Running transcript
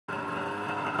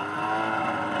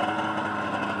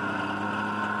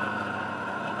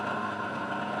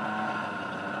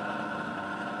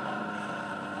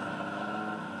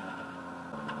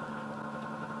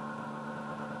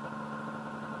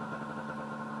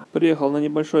Приехал на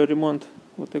небольшой ремонт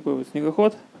вот такой вот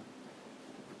снегоход.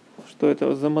 Что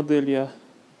это за модель, я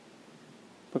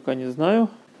пока не знаю.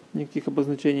 Никаких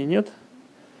обозначений нет.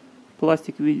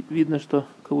 Пластик видно, что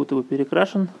как будто бы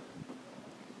перекрашен.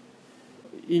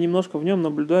 И немножко в нем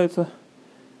наблюдаются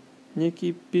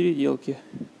некие переделки.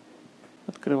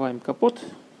 Открываем капот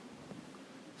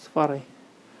с фарой.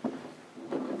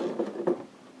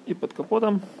 И под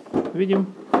капотом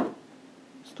видим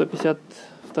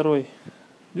 152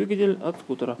 двигатель от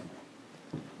скутера.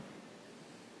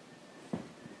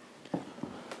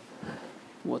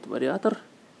 Вот вариатор.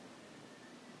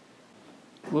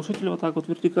 Глушитель вот так вот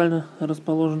вертикально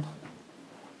расположен.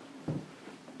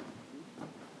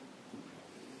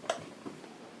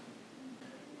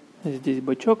 Здесь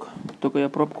бачок, только я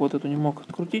пробку вот эту не мог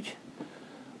открутить.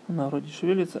 Она вроде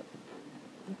шевелится,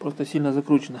 просто сильно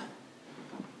закручена.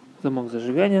 Замок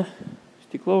зажигания,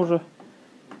 стекло уже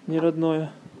не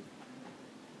родное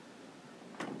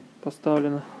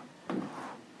поставлено.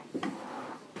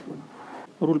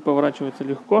 Руль поворачивается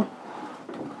легко.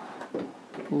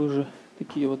 Лыжи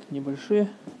такие вот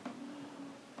небольшие.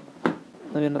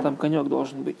 Наверное, там конек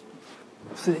должен быть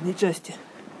в средней части.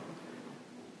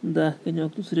 Да,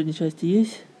 конек тут в средней части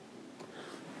есть.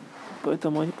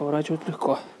 Поэтому они поворачивают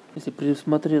легко. Если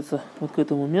присмотреться вот к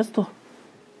этому месту,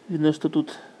 видно, что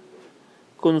тут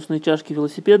конусные чашки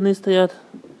велосипедные стоят.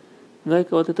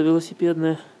 Гайка вот эта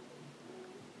велосипедная.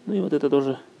 Ну и вот это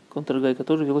тоже, контргайка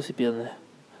тоже велосипедная.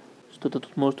 Что-то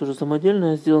тут может уже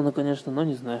самодельное сделано, конечно, но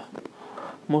не знаю.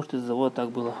 Может из завода так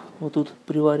было. Вот тут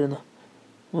приварено.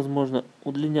 Возможно,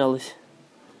 удлинялась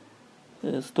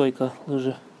стойка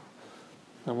лыжи.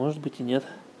 А может быть и нет.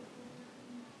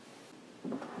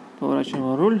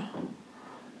 Поворачиваем руль.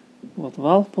 Вот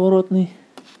вал поворотный.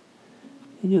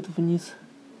 Идет вниз.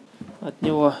 От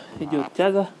него идет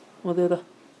тяга. Вот эта.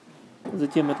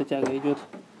 Затем эта тяга идет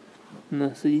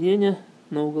на соединение.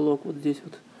 На уголок вот здесь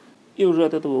вот. И уже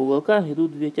от этого уголка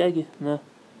идут две тяги на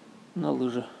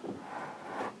лыжи.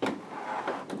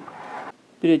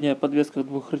 Передняя подвеска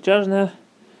двухрычажная.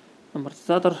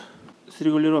 Амортизатор с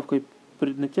регулировкой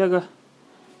преднатяга.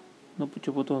 Но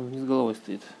почему-то он вниз головой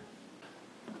стоит.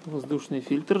 Воздушный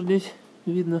фильтр здесь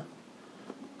видно.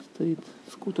 Стоит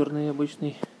скутерный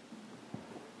обычный.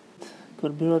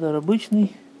 Карбюратор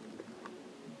обычный.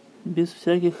 Без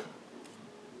всяких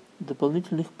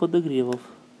дополнительных подогревов.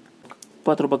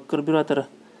 Патрубок карбюратора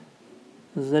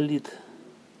залит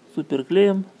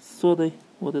суперклеем с содой.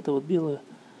 Вот это вот белая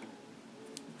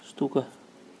штука.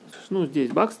 Ну,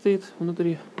 здесь бак стоит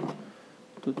внутри.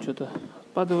 Тут что-то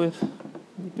отпадывает.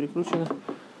 Не прикручено.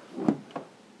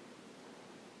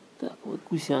 Так, вот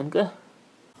гусянка.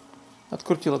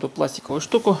 Открутил эту пластиковую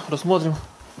штуку. Рассмотрим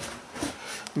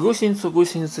гусеницу.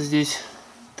 Гусеница здесь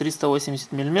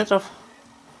 380 миллиметров.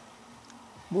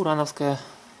 Бурановская.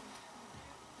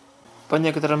 По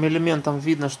некоторым элементам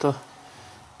видно, что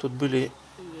тут были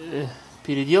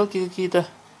переделки какие-то.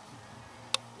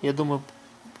 Я думаю,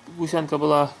 гусянка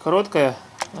была короткая,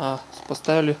 а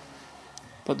поставили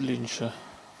подлиннее.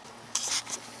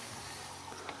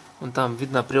 Вон там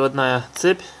видна приводная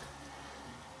цепь.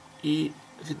 И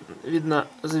видна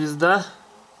звезда.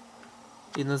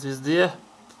 И на звезде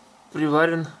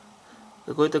приварен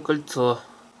какое-то кольцо.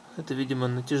 Это, видимо,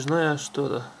 натяжное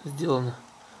что-то сделано.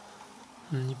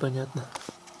 Непонятно.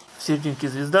 В серединке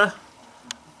звезда,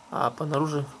 а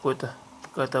понаружи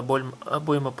какая-то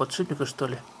обойма подшипника, что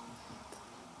ли.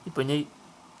 И по ней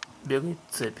бегает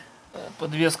цепь.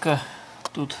 Подвеска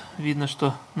тут видно,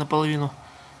 что наполовину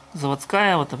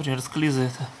заводская. Вот, например, склизы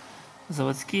это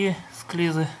заводские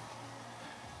склизы.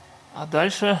 А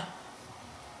дальше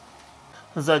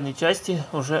в задней части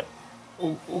уже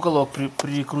уголок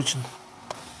прикручен.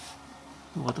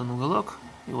 Вот он уголок,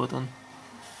 и вот он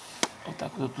вот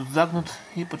так вот тут загнут,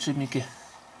 и подшипники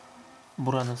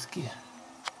бурановские.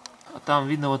 А там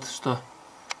видно вот, что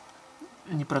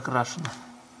не прокрашено.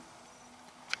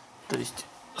 То есть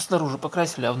снаружи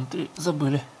покрасили, а внутри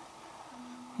забыли.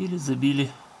 Или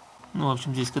забили. Ну, в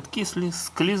общем, здесь катки,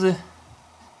 склизы.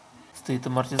 Стоит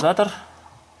амортизатор.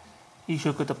 И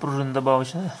еще какая-то пружина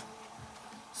добавочная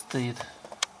стоит.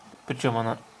 Причем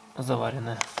она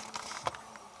заваренная.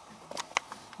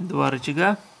 Два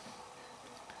рычага.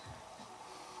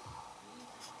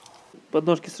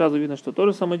 Подножки сразу видно, что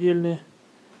тоже самодельные.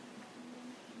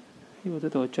 И вот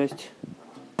эта вот часть.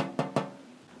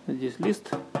 Здесь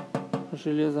лист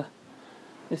железа.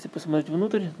 Если посмотреть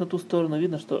внутрь, на ту сторону,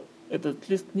 видно, что этот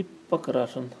лист не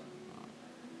покрашен.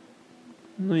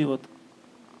 Ну и вот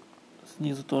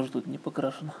снизу тоже тут не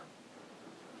покрашено.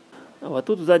 А вот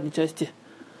тут в задней части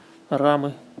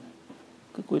рамы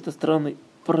какой-то странный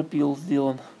пропил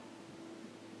сделан.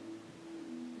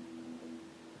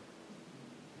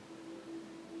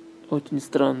 очень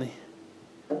странный.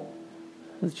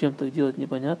 Зачем так делать,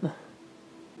 непонятно.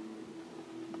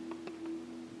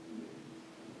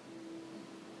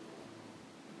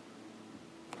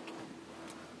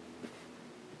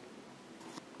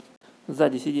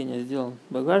 Сзади сиденья сделан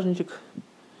багажничек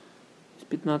из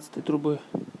 15 трубы.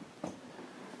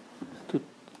 Тут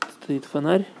стоит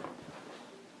фонарь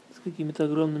с какими-то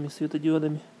огромными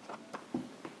светодиодами.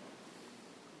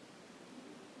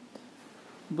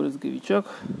 Брызговичок.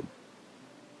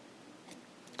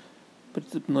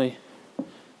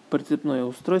 Прицепное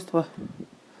устройство.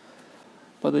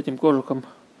 Под этим кожухом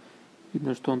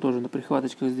видно, что он тоже на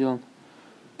прихваточках сделан.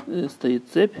 Стоит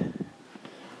цепь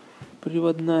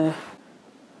приводная.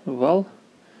 Вал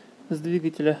с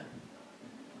двигателя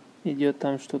идет,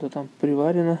 там что-то там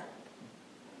приварено.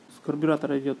 С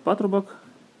карбюратора идет патрубок,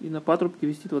 и на патрубке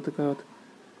висит вот такая вот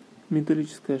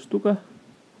металлическая штука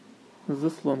с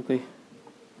заслонкой.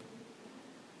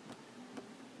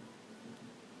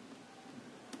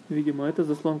 Видимо, это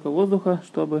заслонка воздуха,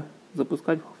 чтобы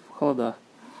запускать в холода.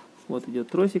 Вот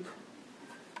идет тросик,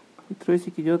 и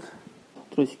тросик идет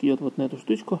вот на эту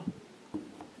штучку.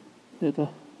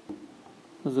 Это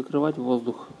закрывать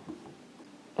воздух.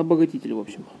 Обогатитель, в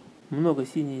общем. Много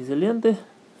синей изоленты.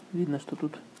 Видно, что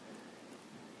тут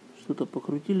что-то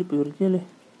покрутили, повертели.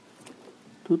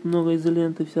 Тут много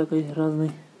изоленты всякой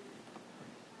разной.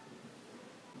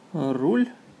 Руль.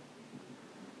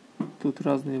 Тут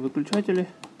разные выключатели.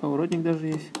 Поворотник даже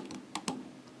есть.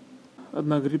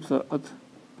 Одна грипса от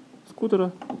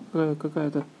скутера.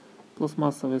 Какая-то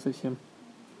пластмассовая совсем.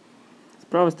 С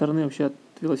правой стороны вообще от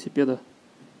велосипеда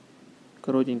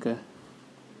коротенькая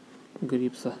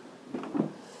грипса.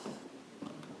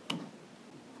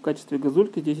 В качестве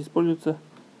газульки здесь используется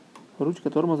ручка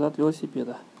тормоза от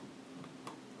велосипеда.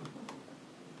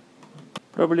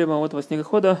 Проблема вот этого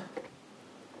снегохода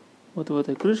вот в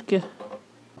этой крышке.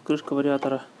 Крышка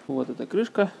вариатора. Вот эта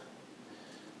крышка.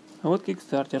 А вот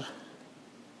кикстартер.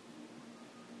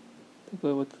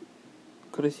 Такой вот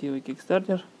красивый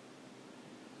кикстартер.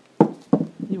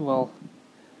 И вал.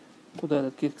 Куда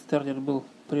этот кикстартер был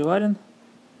приварен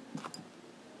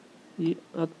и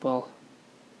отпал.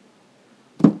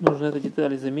 Нужно эту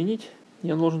деталь заменить,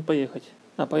 и он должен поехать.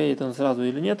 А поедет он сразу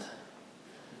или нет,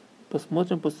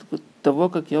 посмотрим после того,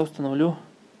 как я установлю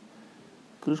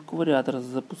крышку вариатора с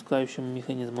запускающим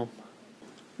механизмом.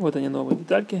 Вот они, новые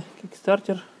детальки: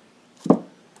 кикстартер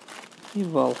и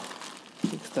вал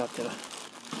кикстартера.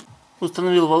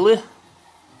 Установил валы.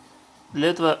 Для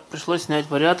этого пришлось снять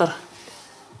вариатор,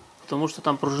 потому что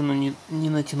там пружину не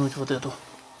натянуть вот эту.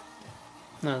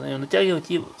 Надо ее натягивать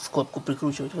и скобку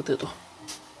прикручивать вот эту.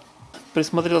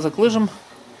 Присмотрелся к лыжам,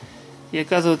 и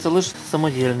оказывается, лыжи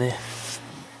самодельные.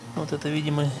 Вот это,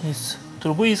 видимо, из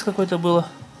трубы из какой-то было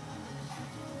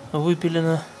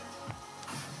выпилено.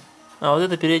 А вот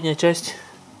эта передняя часть,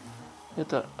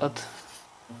 это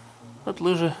от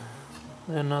лыжи,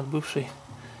 наверное, от бывшей.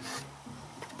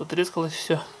 Потрескалось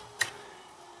все.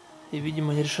 И,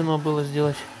 видимо, решено было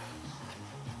сделать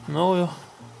новую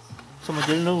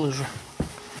самодельную лыжу.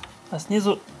 А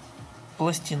снизу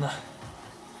пластина.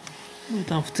 Ну и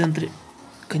там в центре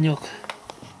конек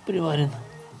приварен.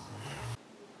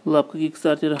 Лапка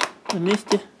кикстартера на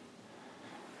месте.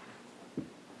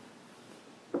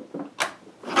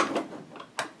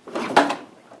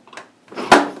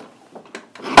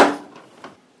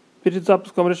 Перед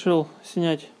запуском решил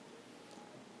снять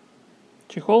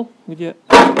чехол, где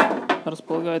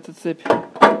располагается цепь,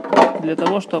 для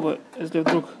того, чтобы, если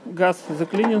вдруг газ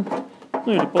заклинен,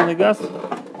 ну или полный газ,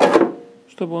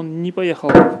 чтобы он не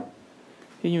поехал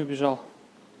и не убежал.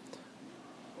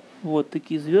 Вот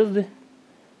такие звезды.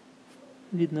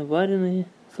 Видно, вареные,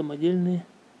 самодельные.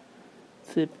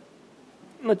 Цепь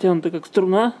натянута как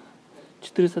струна.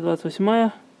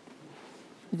 428-я.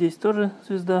 Здесь тоже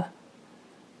звезда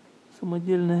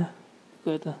самодельная,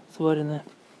 какая-то сваренная.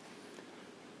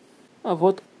 А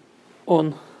вот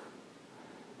он,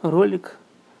 ролик,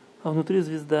 а внутри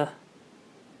звезда.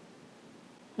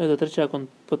 Этот рычаг, он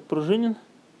подпружинен,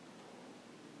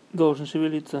 должен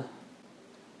шевелиться.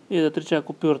 И этот рычаг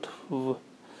уперт в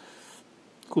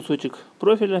кусочек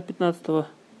профиля 15-го.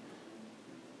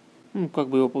 Ну, как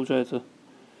бы его, получается,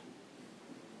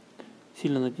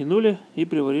 сильно натянули и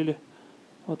приварили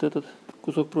вот этот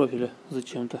кусок профиля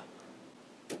зачем-то.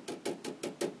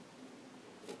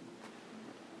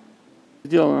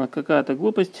 Сделана какая-то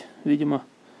глупость. Видимо,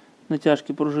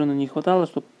 натяжки пружины не хватало,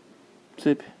 чтобы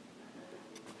цепь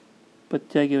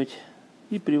подтягивать.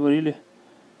 И приварили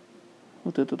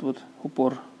вот этот вот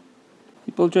упор.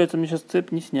 И получается, мне сейчас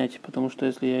цепь не снять, потому что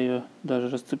если я ее даже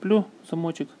расцеплю,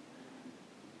 замочек,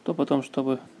 то потом,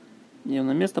 чтобы Ее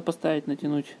на место поставить,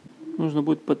 натянуть. Нужно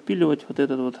будет подпиливать вот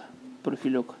этот вот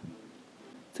профилек.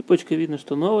 Цепочка видно,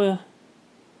 что новая.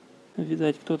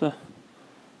 Видать, кто-то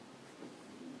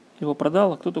его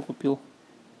продал, а кто-то купил.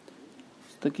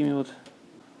 С такими вот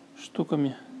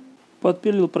штуками.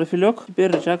 Подпилил профилек,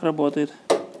 теперь рычаг работает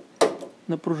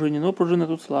на пружине, но пружина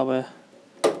тут слабая.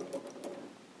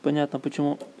 Понятно,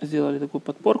 почему сделали такую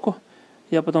подпорку.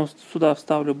 Я потом сюда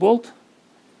вставлю болт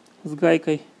с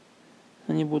гайкой.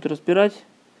 Они будут распирать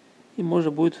и можно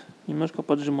будет немножко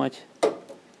поджимать.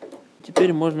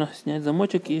 Теперь можно снять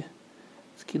замочек и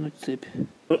скинуть цепь.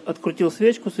 Открутил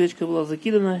свечку, свечка была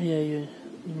закидана, я ее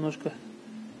немножко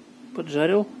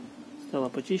поджарил, стала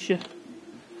почище.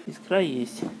 Искра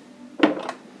есть.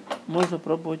 Можно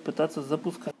пробовать пытаться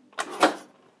запускать.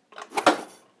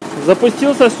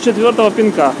 Запустился с 4-го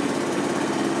пинка.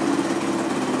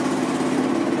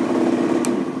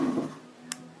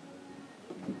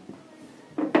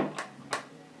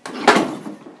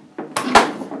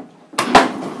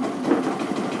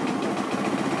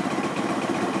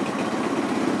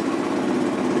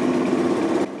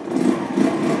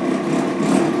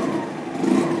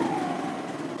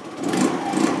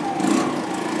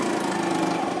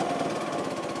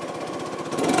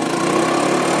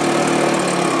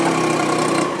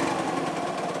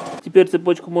 Теперь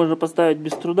цепочку можно поставить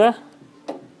без труда.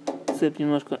 Цепь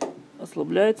немножко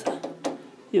ослабляется.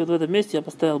 И вот в этом месте я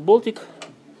поставил болтик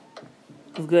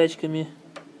с гаечками.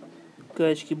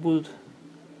 Гаечки будут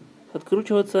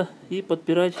откручиваться и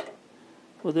подпирать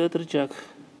вот этот рычаг.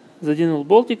 Задвинул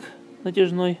болтик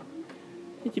натяжной.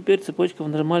 И теперь цепочка в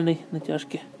нормальной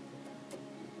натяжке.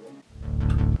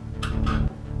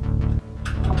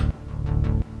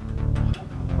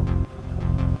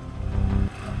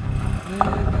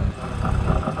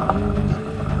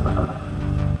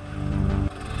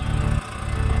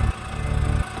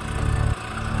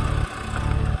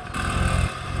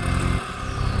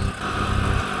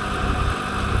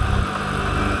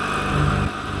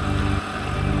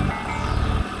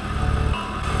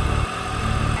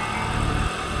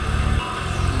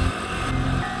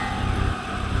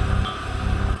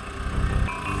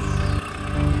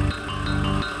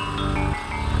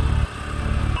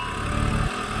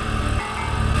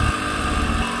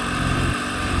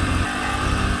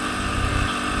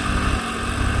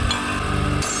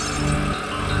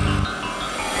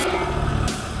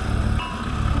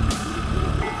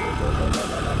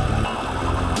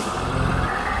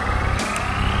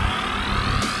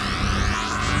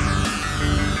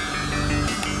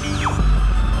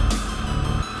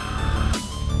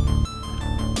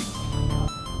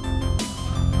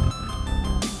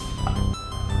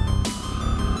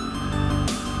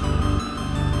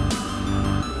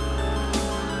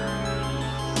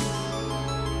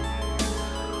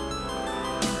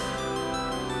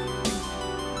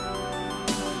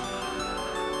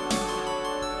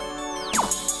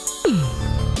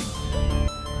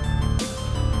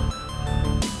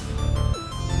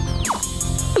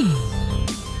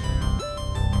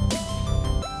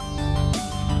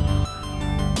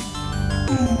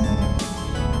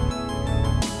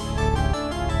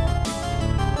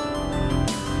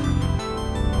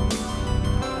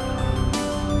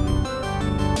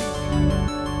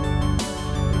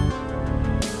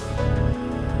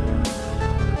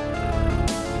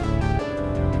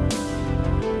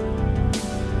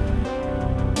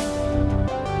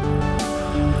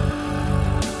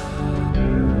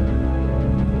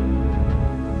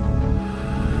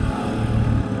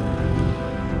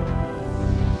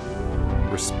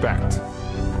 Respect.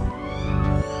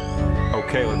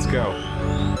 Okay, let's go.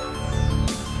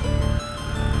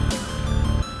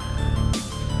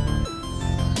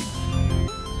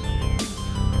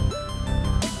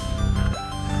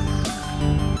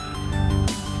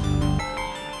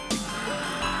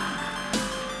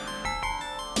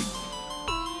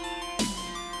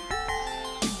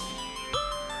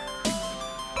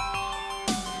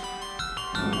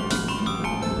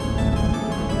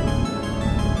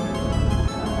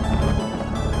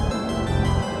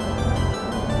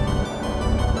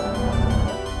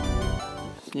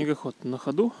 Снегоход на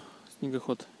ходу,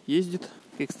 снегоход ездит,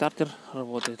 кикстартер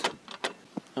работает.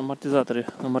 Амортизаторы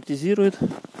амортизируют,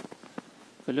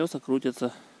 колеса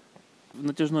крутятся. В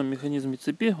натяжном механизме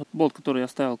цепи, вот болт, который я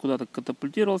ставил, куда-то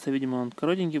катапультировался, видимо он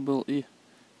коротенький был и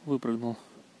выпрыгнул.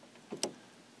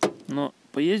 Но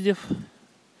поездив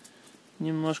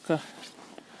немножко,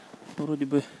 вроде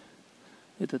бы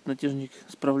этот натяжник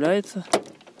справляется.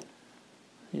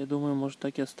 Я думаю, может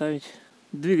так и оставить.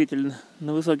 Двигатель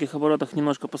на высоких оборотах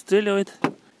немножко постреливает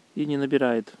и не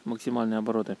набирает максимальные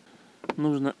обороты.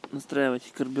 Нужно настраивать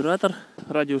карбюратор.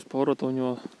 Радиус поворота у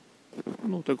него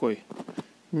Ну, такой,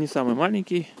 не самый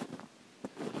маленький.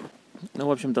 Ну,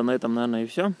 в общем-то, на этом, наверное, и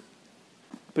все.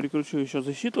 Прикручу еще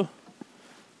защиту,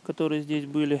 которые здесь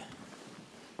были.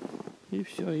 И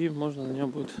все, и можно на нем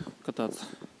будет кататься.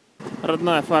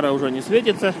 Родная фара уже не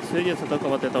светится. Светится только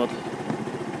вот эта вот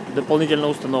дополнительно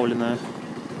установленная.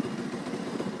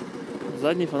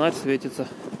 Задний фонарь светится,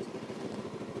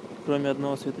 кроме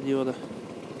одного светодиода.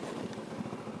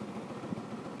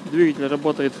 Двигатель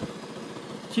работает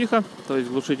тихо, то есть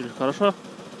глушитель хорошо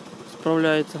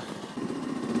справляется.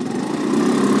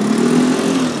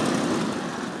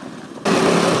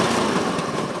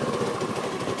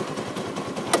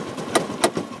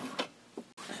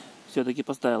 Все-таки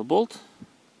поставил болт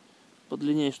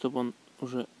подлиннее, чтобы он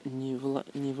уже не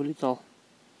вылетал.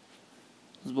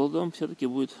 С болтом все-таки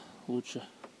будет лучше.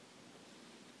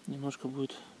 Немножко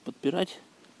будет подпирать,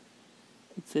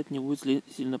 и цепь не будет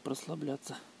сильно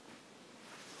прослабляться.